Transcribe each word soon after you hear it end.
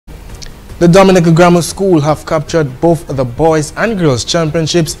The Dominica Grammar School have captured both the boys and girls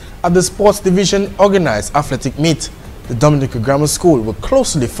championships at the sports division organized athletic meet. The Dominica Grammar School were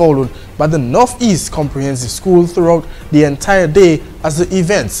closely followed by the Northeast Comprehensive School throughout the entire day as the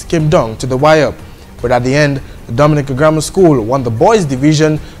events came down to the wire. But at the end, the Dominica Grammar School won the boys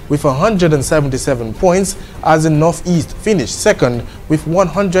division with 177 points as the Northeast finished second with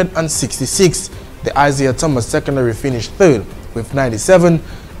 166. The Isaiah Thomas Secondary finished third with 97.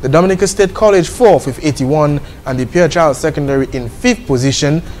 The Dominica State College 4th with 81 and the Pierre Charles Secondary in 5th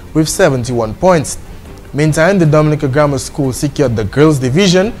position with 71 points. Meantime, the Dominica Grammar School secured the girls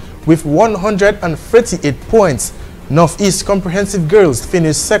division with 138 points. Northeast Comprehensive Girls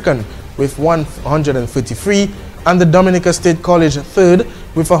finished second with 133 and the Dominica State College third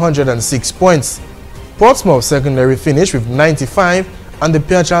with 106 points. Portsmouth Secondary finished with 95 and the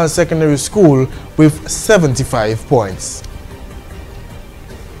Pierre Charles Secondary School with 75 points.